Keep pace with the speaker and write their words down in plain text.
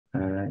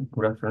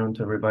Good afternoon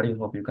to everybody.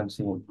 Hope you can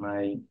see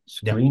my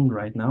screen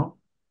right now.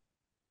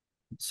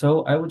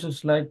 So I would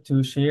just like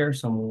to share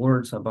some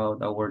words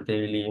about our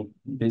daily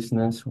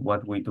business,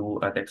 what we do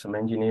at EXOM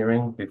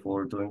Engineering.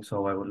 Before doing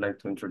so, I would like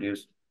to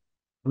introduce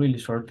really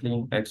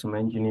shortly EXOM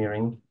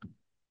Engineering.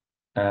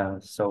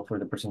 So for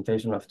the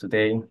presentation of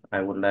today,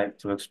 I would like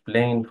to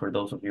explain for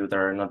those of you that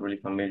are not really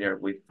familiar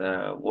with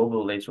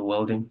wobble laser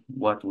welding,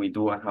 what we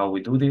do and how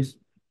we do this.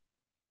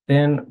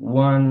 Then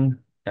one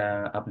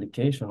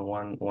application,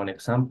 one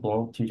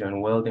example,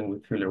 T-joint welding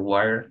with filler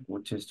wire,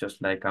 which is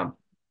just like a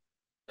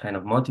kind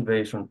of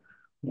motivation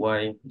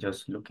why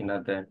just looking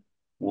at the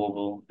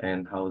wobble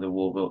and how the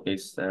wobble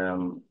is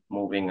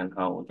moving and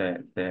how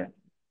the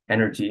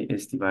energy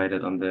is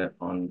divided on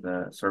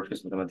the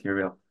surface of the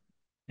material.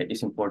 It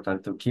is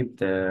important to keep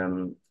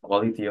the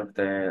quality of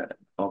the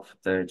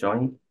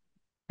joint.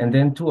 And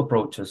then two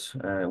approaches,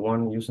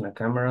 one using a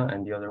camera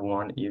and the other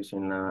one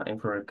using an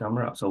infrared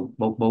camera. So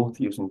both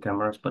using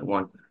cameras, but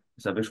one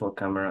is a visual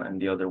camera and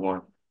the other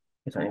one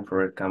is an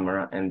infrared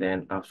camera. And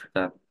then after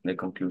that, the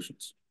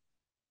conclusions.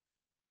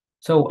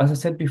 So as I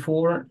said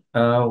before,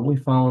 we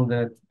found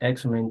that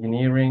EXOM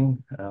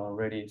Engineering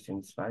already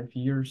since 5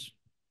 years.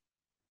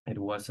 It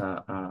was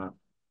an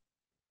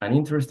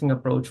interesting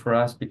approach for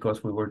us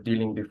because we were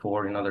dealing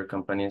before in other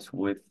companies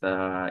with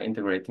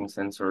integrating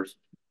sensors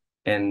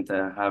and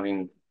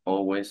having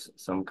always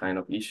some kind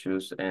of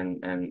issues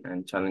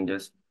and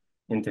challenges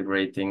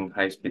integrating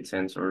high-speed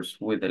sensors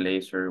with the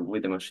laser,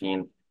 with the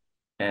machine.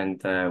 And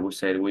we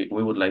said we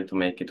would like to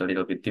make it a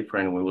little bit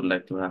different. We would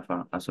like to have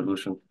a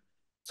solution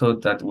so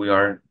that we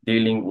are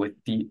dealing with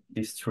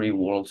these three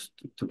worlds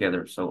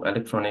together. So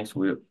electronics,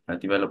 we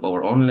develop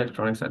our own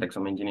electronics at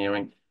EXOM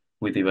Engineering.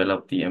 We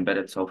develop the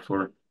embedded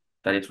software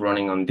that is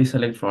running on these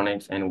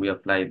electronics, and we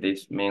apply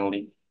this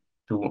mainly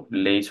to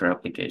laser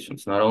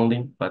applications, not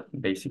only, but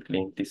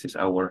basically this is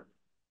our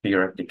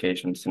bigger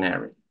application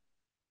scenario.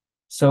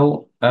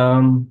 So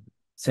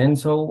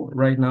Senso,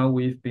 right now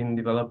we've been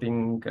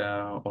developing,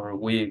 or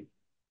we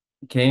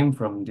came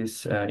from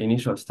this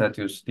initial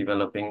status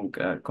developing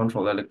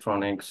control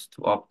electronics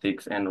to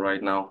optics, and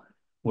right now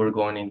we're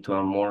going into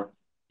a more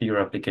bigger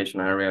application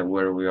area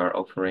where we are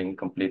offering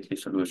completely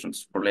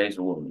solutions for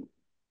laser welding.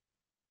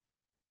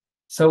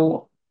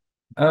 So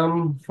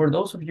for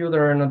those of you that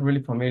are not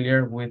really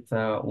familiar with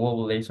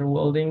wobble laser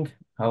welding,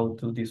 how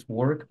do this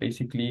work?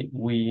 Basically,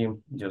 we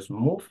just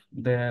move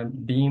the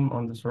beam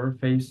on the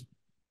surface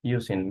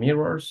using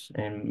mirrors.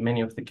 In many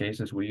of the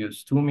cases, we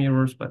use two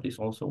mirrors, but it's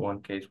also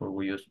one case where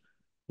we use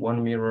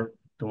one mirror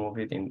to move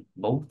it in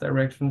both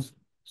directions.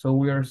 So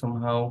we are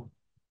somehow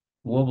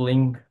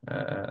wobbling.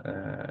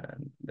 The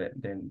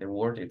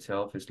word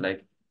itself is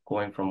like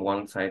going from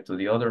one side to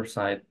the other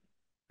side,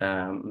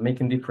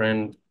 making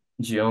different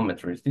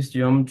geometries. These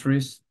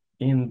geometries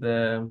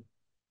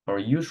are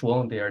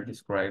usual, they are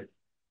described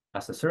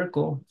as a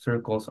circle.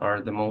 Circles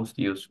are the most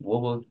used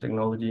wobble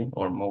technology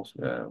or most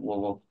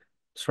wobble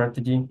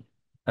strategy.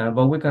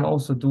 But we can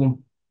also do,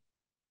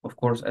 of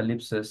course,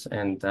 ellipses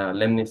and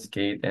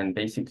lemniscate and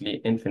basically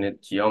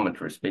infinite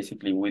geometries.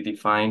 Basically, we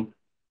define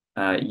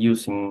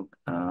using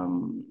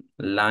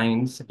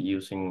lines,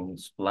 using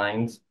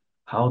splines,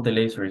 how the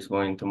laser is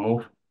going to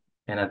move.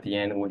 And at the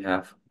end, we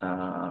have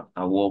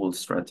a wobble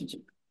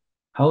strategy.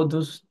 How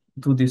do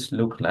this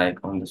look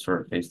like on the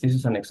surface? This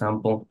is an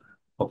example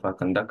of a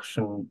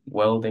conduction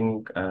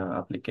welding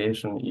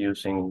application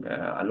using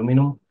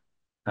aluminum.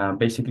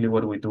 Basically,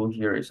 what we do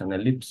here is an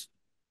ellipse.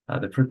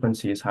 The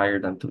frequency is higher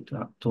than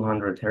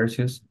 200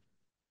 hertz.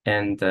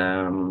 And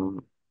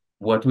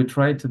what we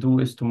try to do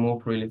is to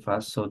move really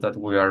fast so that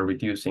we are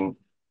reducing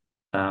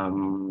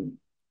the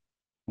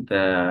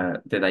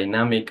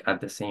dynamic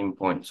at the same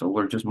point. So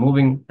we're just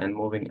moving and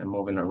moving and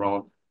moving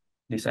around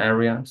this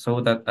area so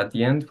that at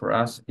the end for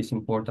us it's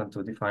important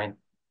to define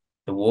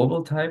the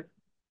wobble type,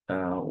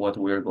 what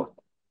we're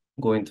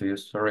going to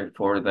use,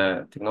 for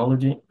the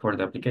technology, for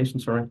the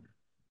application,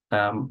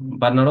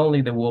 but not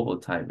only the wobble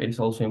type, it is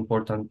also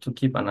important to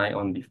keep an eye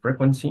on the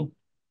frequency,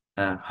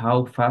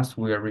 how fast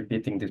we are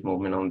repeating this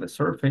movement on the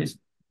surface.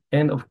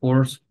 And of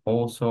course,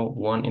 also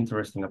one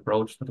interesting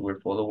approach that we're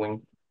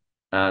following,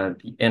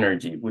 the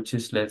energy, which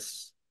is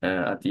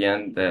at the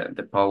end,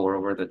 the power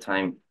over the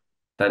time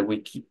that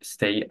we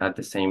stay at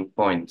the same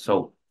point.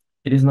 So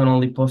it is not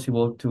only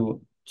possible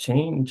to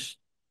change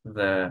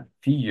the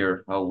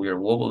figure, how we are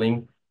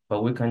wobbling,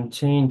 but we can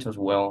change as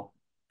well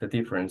the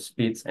different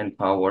speeds and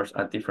powers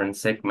at different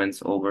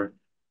segments over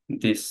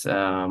this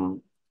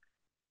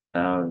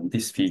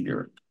this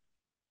figure.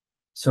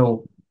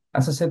 So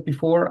as I said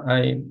before,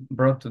 I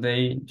brought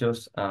today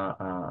just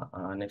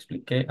an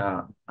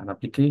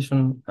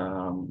application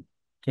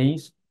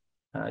case,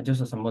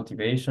 just as a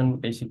motivation.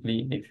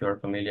 Basically, if you're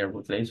familiar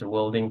with laser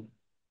welding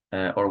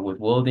or with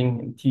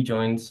welding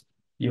T-joints,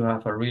 you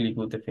have a really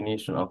good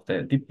definition of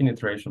the deep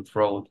penetration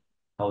throat,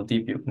 how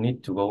deep you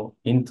need to go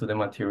into the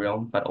material,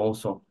 but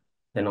also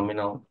the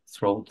nominal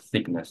throat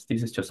thickness.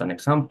 This is just an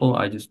example.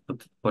 I just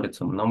put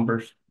some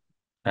numbers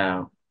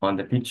on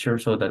the picture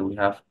so that we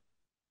have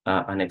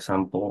an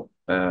example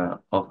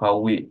of how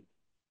we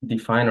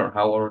define or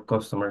how our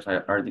customers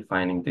are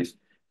defining this.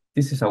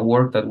 This is a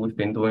work that we've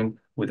been doing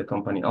with the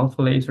company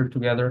Alpha Laser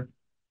together.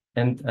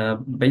 And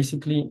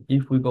basically,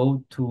 if we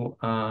go to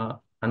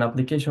an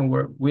application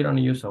where we don't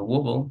use a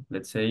wobble,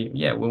 let's say,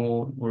 yeah,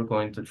 we're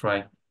going to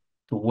try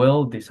to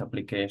weld this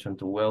application,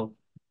 to weld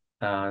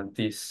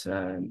these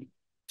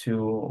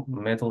two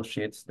metal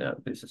sheets.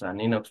 This is an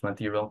inox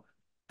material.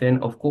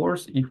 Then, of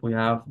course, if we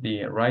have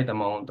the right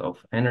amount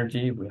of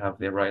energy, we have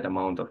the right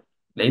amount of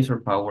laser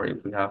power,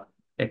 if we have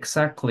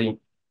exactly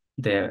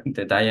the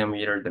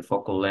diameter, the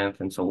focal length,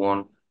 and so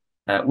on,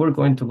 we're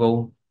going to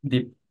go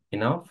deep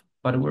enough,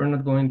 but we're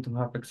not going to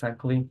have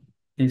exactly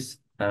this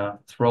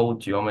throw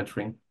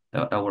geometry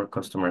that our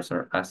customers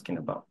are asking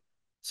about.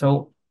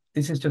 So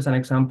this is just an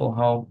example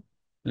how,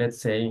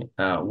 let's say,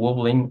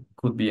 wobbling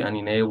could be an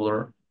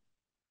enabler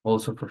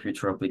also for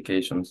future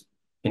applications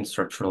in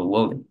structural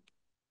welding.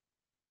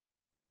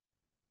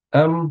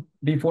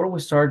 Before we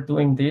start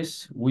doing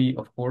this, we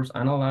of course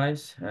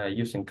analyze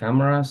using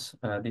cameras.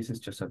 This is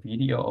just a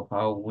video of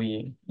how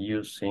we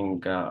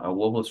using a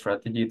wobble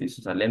strategy. This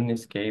is a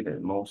lemniscate, the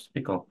most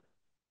typical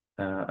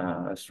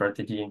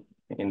strategy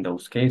in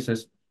those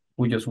cases.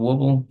 We just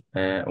wobble.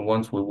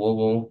 Once we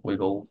wobble, we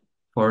go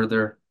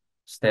further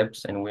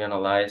steps and we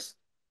analyze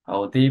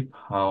how deep,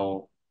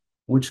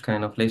 which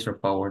kind of laser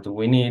power do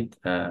we need,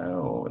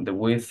 the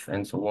width,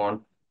 and so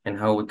on, and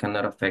how we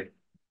cannot affect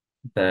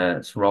the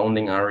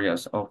surrounding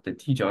areas of the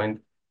T-joint,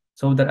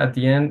 so that at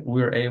the end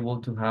we're able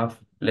to have,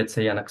 let's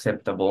say, an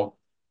acceptable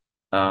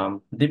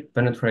deep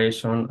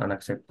penetration, an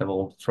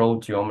acceptable throw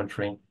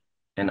geometry,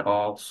 and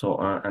also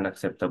an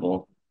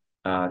acceptable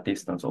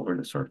distance over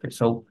the surface.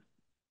 So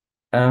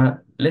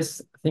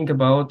let's think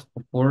about,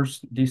 of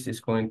course, this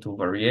is going to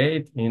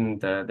vary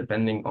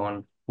depending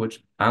on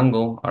which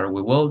angle are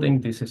we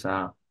welding. This is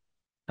a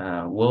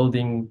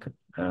welding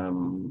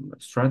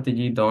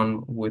strategy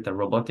done with a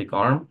robotic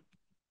arm.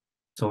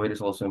 So it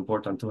is also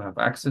important to have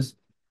access.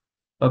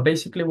 But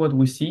basically what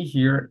we see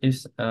here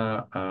is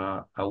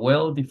a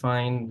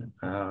well-defined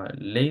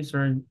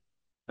laser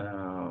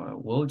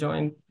weld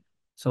joint,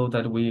 so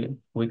that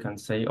we can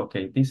say,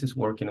 okay, this is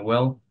working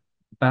well,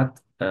 but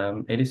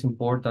it is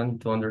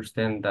important to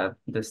understand that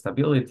the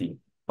stability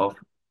of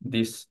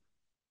this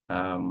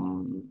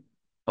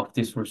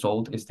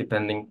result is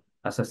depending,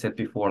 as I said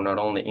before, not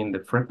only in the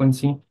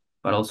frequency,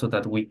 but also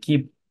that we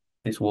keep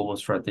this wobble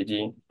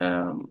strategy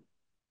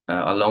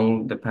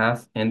along the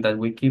path, and that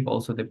we keep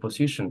also the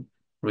position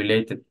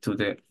related to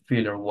the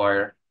filler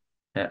wire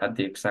at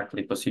the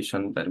exactly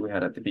position that we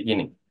had at the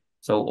beginning.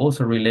 So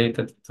also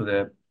related to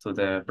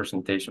the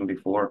presentation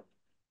before,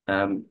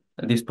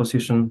 this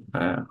position,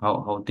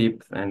 how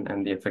deep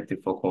and the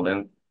effective focal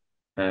length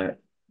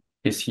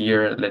is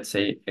here. Let's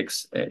say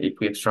if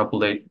we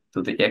extrapolate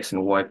to the X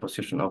and Y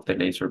position of the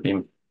laser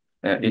beam,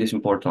 it is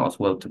important as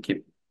well to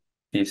keep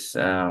this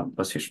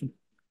position.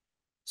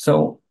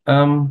 So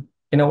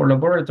in our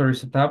laboratory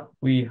setup,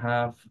 we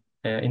have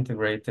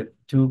integrated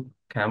two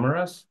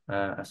cameras.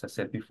 As I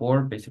said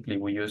before, basically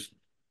we use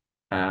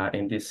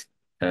in this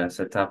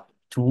setup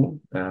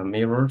two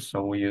mirrors.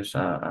 So we use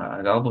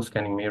a galvo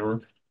scanning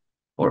mirror,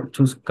 or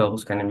two galvo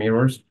scanning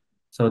mirrors,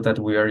 so that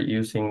we're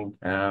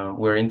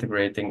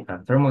integrating a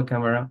thermal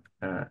camera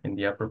in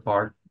the upper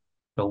part.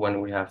 So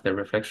when we have the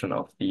reflection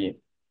of the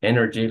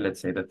energy,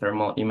 let's say the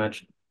thermal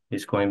image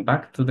is going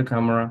back to the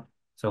camera,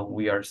 so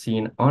we are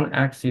seeing on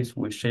axis,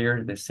 we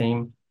share the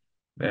same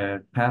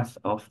path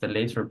of the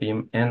laser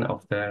beam and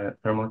of the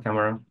thermal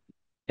camera,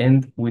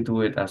 and we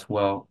do it as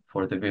well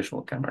for the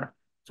visual camera.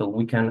 So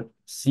we can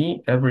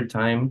see every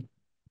time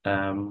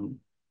and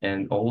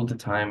all the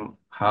time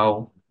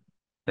how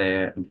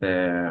the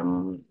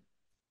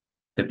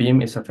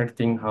beam is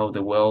affecting how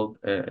the weld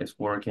is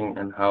working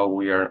and how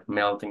we are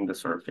melting the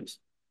surface.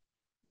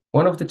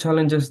 One of the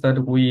challenges that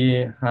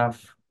we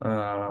have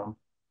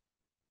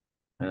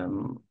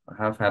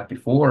had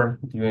before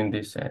during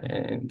this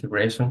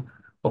integration,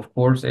 of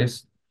course,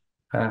 is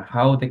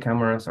how the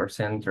cameras are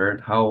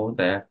centered, how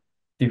the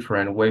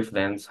different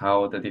wavelengths,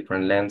 how the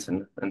different lens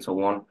and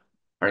so on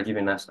are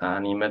giving us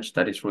an image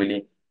that is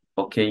really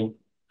okay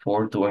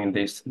for doing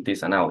this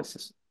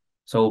analysis.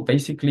 So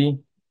basically,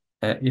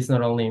 it's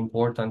not only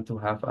important to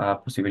have a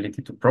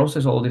possibility to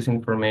process all this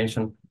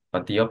information,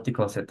 but the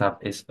optical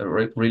setup is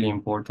really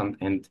important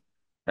and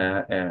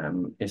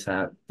is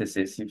a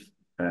decisive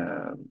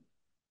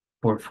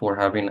for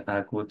having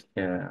a good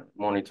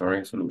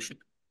monitoring solution.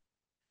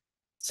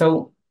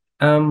 So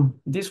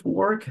this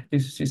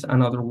is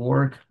another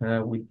work.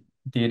 We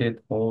did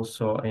it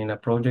also in a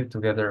project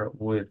together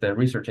with the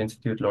Research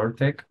Institute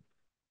LORTEC,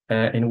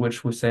 in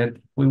which we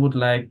said we would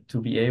like to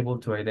be able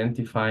to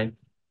identify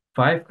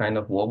 5 kind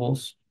of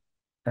wobbles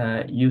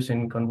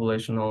using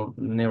convolutional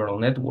neural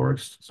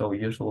networks. So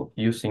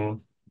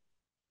using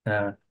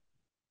deep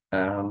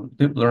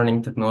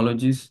learning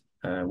technologies,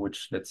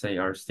 which let's say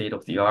are state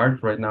of the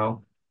art right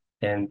now.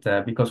 And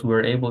because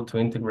we're able to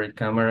integrate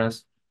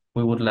cameras,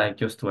 we would like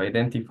just to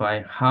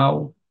identify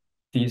how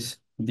these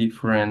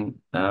different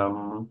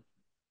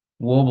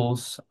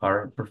wobbles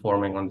are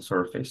performing on the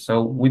surface.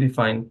 So we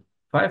define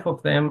 5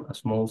 of them, a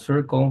small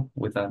circle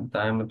with a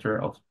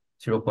diameter of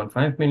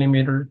 0.5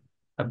 millimeter,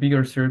 a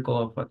bigger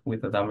circle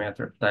with a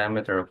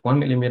diameter of 1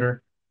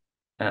 millimeter,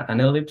 an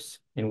ellipse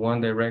in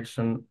one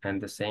direction,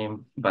 and the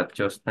same, but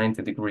just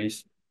 90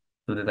 degrees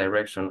to the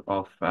direction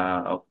of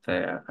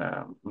the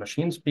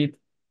machine speed.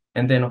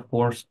 And then, of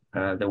course,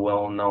 the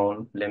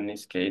well-known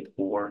lemniscate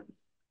or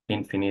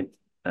infinite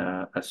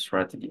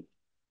strategy.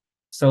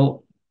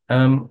 So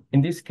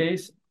in this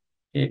case,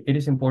 it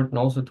is important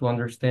also to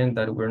understand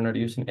that we're not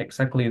using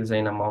exactly the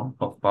same amount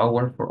of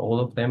power for all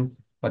of them,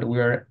 but we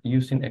are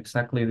using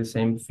exactly the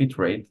same fit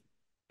rate,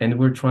 and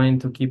we're trying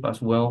to keep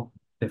as well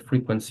the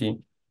frequency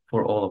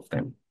for all of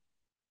them.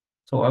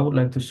 So I would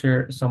like to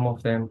share some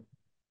of the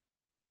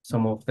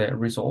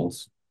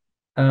results.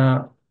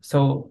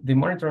 So the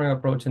monitoring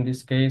approach in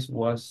this case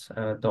was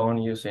done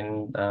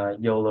using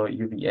YOLO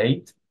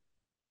UV8.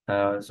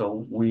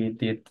 So we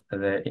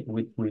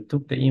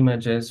took the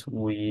images,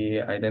 we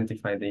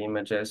identified the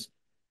images,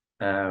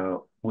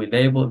 we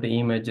labeled the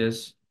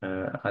images.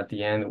 At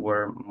the end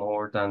were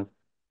more than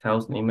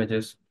 1,000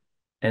 images,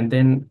 and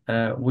then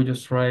we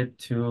just tried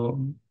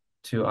to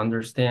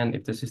understand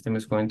if the system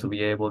is going to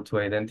be able to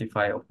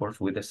identify, of course,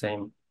 with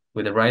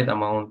the right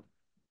amount,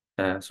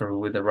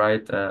 with the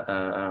right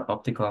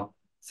optical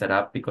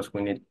setup, because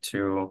we need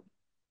to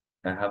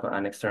have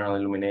an external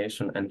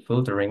illumination and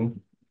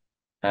filtering.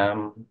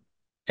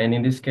 And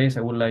in this case,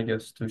 I would like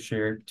just to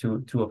share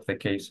two of the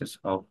cases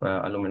of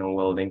aluminum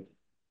welding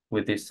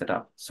with this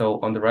setup. So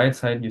on the right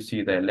side, you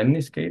see the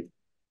lemniscate,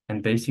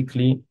 and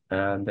basically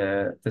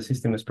the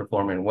system is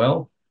performing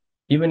well.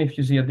 Even if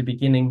you see at the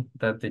beginning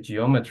that the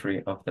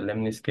geometry of the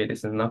lemniscate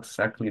is not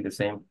exactly the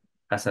same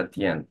as at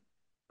the end.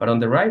 But on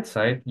the right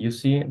side, you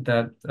see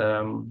that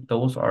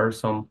those are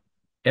some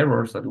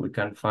errors that we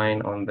can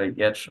find on the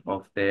edge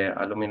of the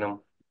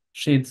aluminum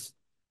sheets.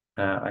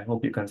 I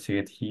hope you can see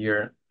it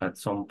here at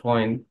some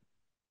point.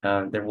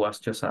 There was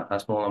just a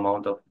small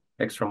amount of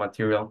extra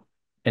material.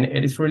 And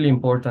it is really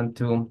important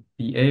to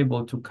be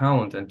able to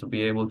count and to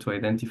be able to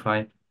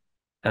identify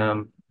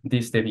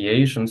these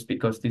deviations,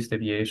 because this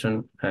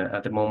deviation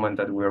at the moment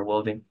that we are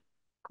welding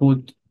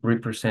could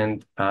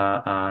represent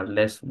a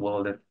less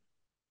welded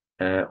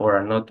or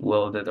a not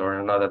welded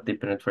or not a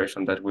deep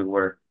penetration that we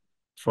were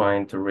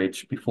trying to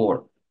reach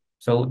before.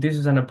 So this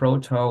is an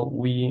approach how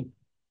we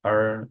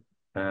are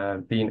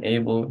being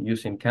able,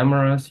 using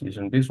cameras,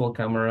 using visual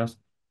cameras,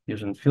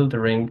 using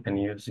filtering,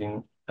 and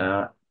using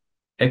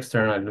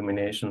external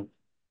illumination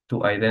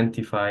to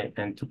identify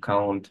and to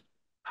count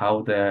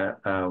how the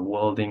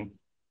welding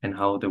and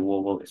how the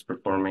wobble is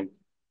performing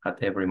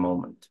at every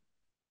moment.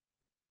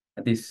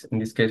 In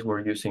this case,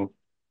 we're using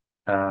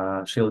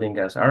shielding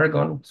gas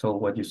argon. So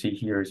what you see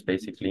here is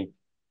basically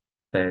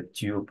the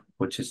tube,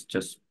 which is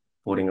just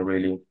putting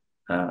really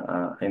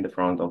in the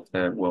front of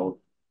the weld,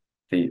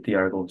 the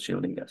argon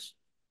shielding gas.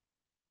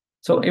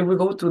 So if we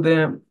go to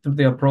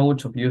the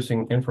approach of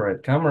using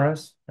infrared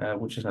cameras,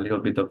 which is a little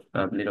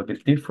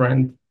bit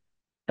different,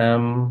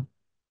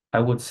 I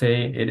would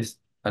say it is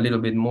a little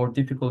bit more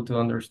difficult to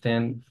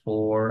understand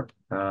for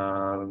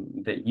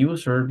the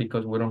user,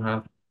 because we don't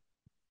have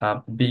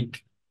a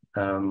big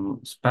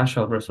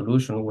spatial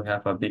resolution. We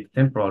have a big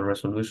temporal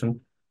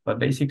resolution, but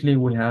basically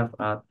we have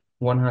a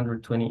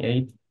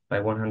 128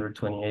 by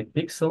 128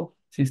 pixel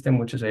system,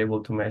 which is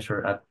able to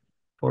measure at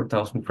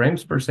 4,000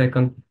 frames per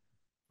second.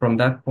 From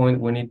that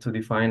point, we need to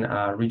define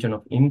a region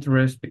of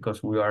interest,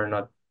 because we are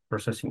not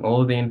processing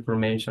all the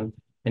information.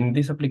 And in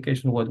this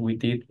application, what we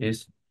did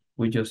is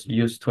we just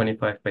used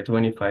 25 by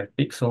 25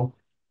 pixel.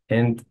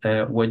 And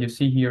what you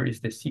see here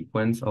is the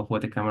sequence of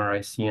what the camera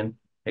is seeing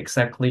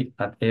exactly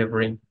at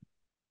every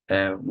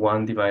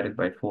 1 divided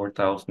by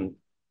 4,000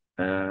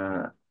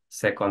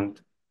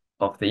 second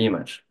of the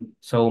image.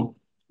 So,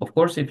 of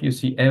course, if you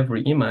see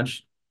every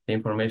image, the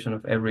information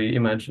of every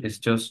image is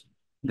just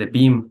the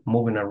beam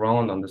moving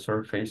around on the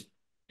surface,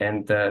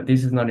 and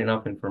this is not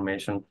enough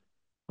information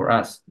for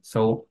us.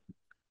 So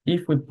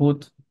if we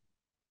put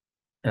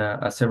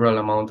a several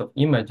amount of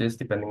images,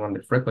 depending on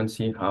the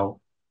frequency, how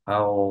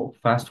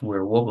fast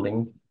we're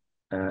wobbling,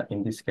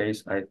 in this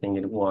case, I think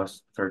it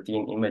was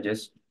 13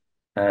 images,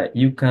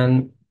 you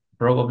can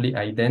probably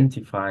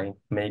identify,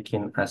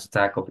 making a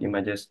stack of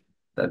images,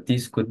 that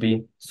this could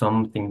be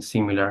something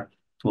similar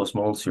to a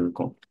small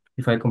circle.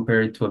 If I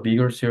compare it to a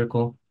bigger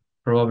circle,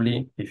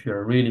 probably if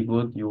you're really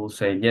good, you will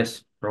say,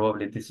 yes,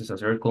 probably this is a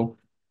circle.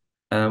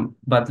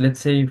 But let's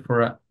say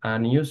for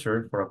an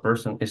user, for a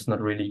person, it's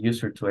not really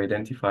user to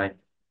identify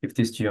if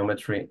this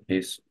geometry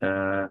is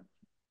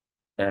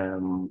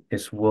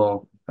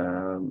well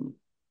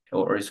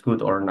or is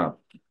good or not.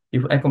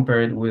 If I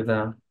compare it with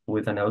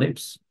an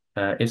ellipse,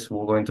 it's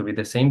going to be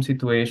the same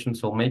situation.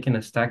 So making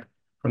a stack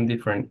from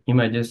different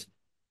images,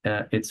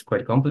 it's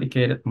quite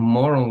complicated.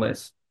 More or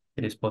less,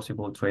 it is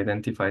possible to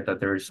identify that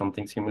there is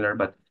something similar,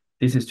 but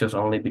this is just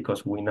only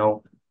because we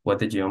know what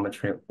the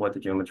geometry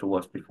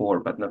was before,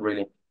 but not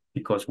really,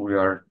 because we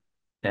are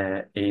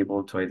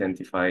able to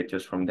identify it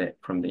just from the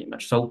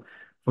image. So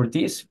For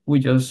this, we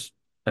just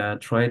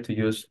try to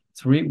use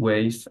three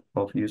ways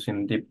of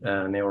using deep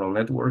neural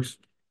networks.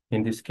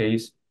 In this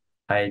case,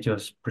 I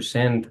just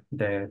present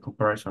the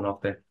comparison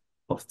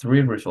of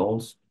three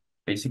results.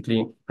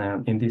 Basically,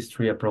 in these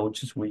three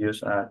approaches, we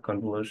use a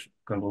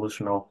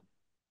convolutional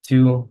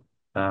 2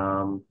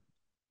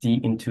 D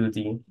into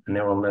the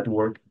neural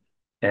network.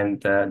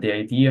 And the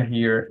idea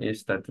here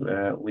is that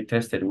we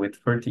tested with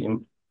 40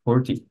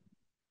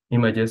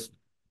 images,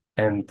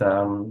 and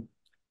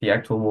the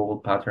actual wobble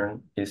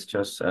pattern is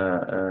just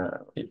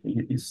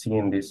you see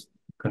in this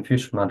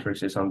confusion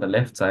matrix is on the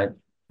left side,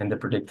 and the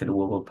predicted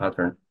wobble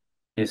pattern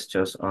is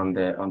just on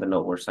the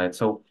lower side.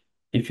 So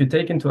if you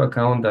take into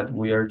account that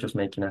we are just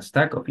making a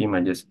stack of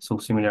images, so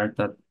similar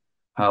that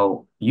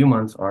how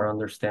humans are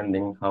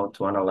understanding how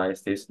to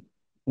analyze this,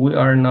 we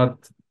are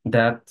not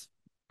that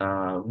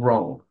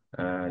wrong.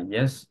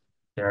 Yes,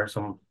 there are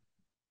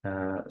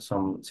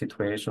some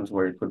situations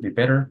where it could be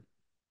better,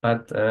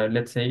 but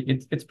let's say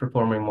it's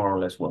performing more or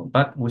less well.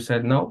 But we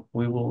said no,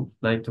 we would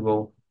like to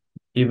go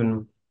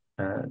even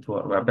to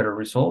a better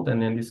result.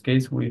 And in this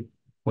case, we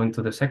went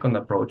to the second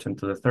approach and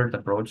to the third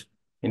approach.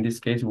 In this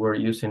case, we're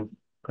using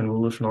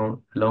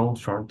convolutional long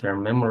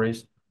short-term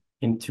memories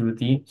into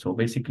so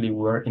basically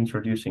we're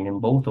introducing in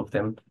both of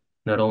them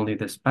not only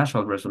the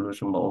spatial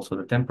resolution, but also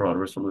the temporal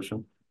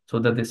resolution, so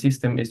that the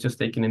system is just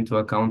taking into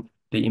account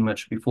the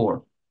image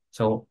before.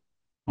 So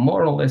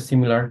more or less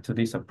similar to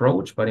this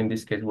approach, but in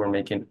this case, we're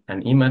making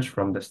an image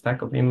from the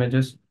stack of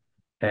images.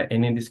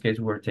 And in this case,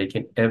 we're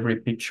taking every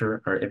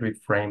picture or every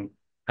frame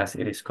as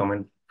it is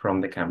coming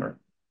from the camera.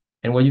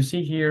 And what you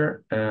see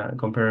here,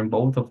 comparing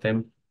both of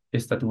them,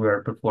 is that we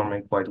are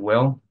performing quite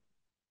well.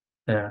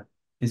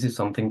 This is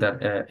something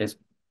that is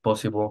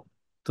possible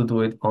to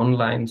do it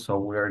online. So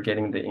we are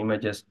getting the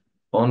images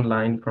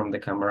online from the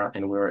camera,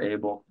 and we are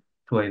able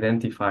to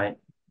identify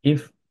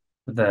if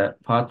the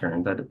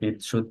pattern that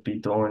it should be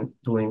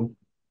doing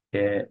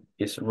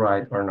is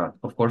right or not.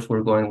 Of course,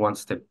 we're going one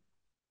step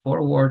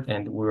forward,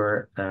 and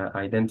we're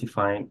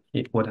identifying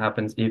what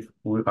happens if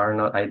we are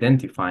not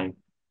identifying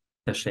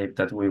the shape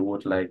that we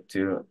would like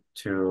to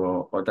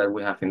or that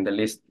we have in the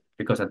list,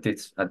 because at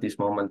this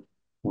moment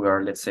we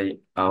are, let's say,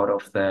 out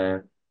of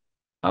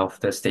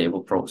the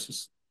stable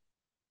process.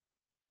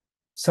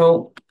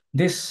 So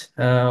this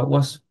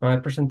was my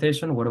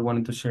presentation, what I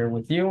wanted to share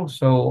with you.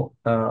 So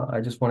I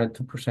just wanted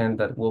to present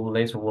that wobble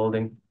laser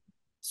welding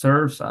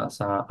serves as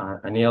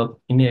an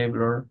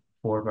enabler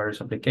for various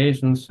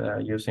applications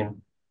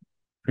using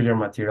filler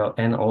material,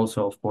 and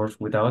also, of course,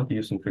 without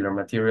using filler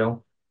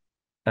material.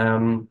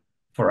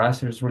 For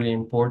us, it's really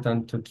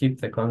important to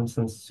keep the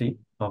constancy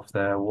of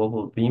the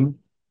wobble beam.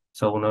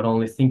 So not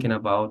only thinking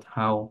about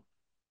how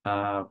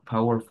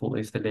powerful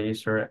is the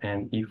laser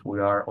and if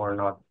we are or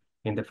not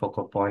in the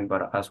focal point,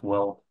 but as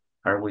well,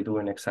 are we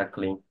doing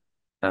exactly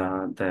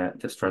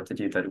the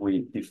strategy that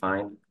we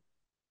defined?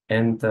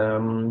 And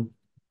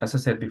as I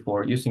said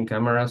before, using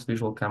cameras,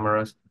 visual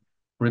cameras,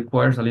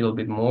 requires a little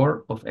bit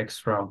more of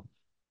extra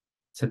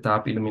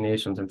setup,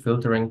 illuminations, and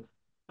filtering.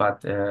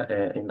 But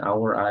in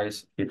our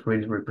eyes, it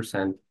really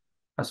represents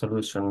a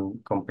solution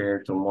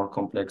compared to more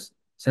complex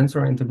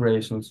sensor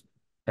integrations.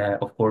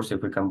 Of course,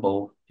 if we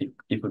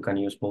can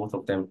use both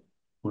of them,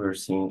 we're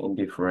seeing in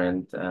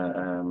different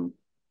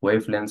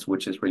wavelengths,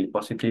 which is really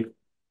positive.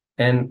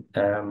 And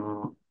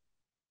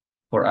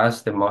for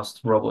us, the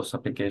most robust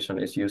application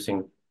is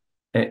using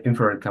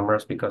infrared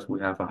cameras, because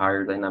we have a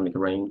higher dynamic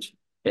range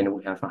and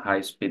we have a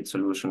high-speed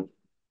solution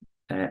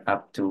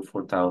up to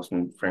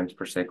 4,000 frames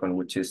per second,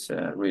 which is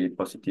really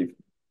positive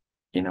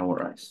in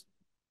our eyes.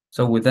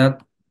 So with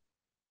that,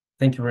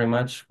 thank you very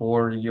much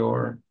for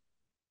your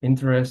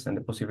interest and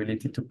the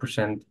possibility to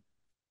present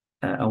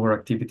our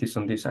activities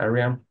on this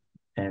area.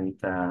 And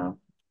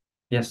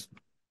yes,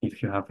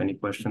 if you have any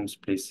questions,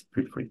 please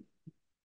feel free.